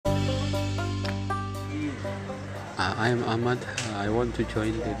I am Ahmad. I want to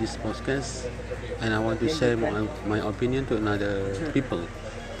join this podcast and I want to share my opinion to another people.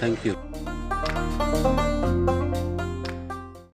 Thank you.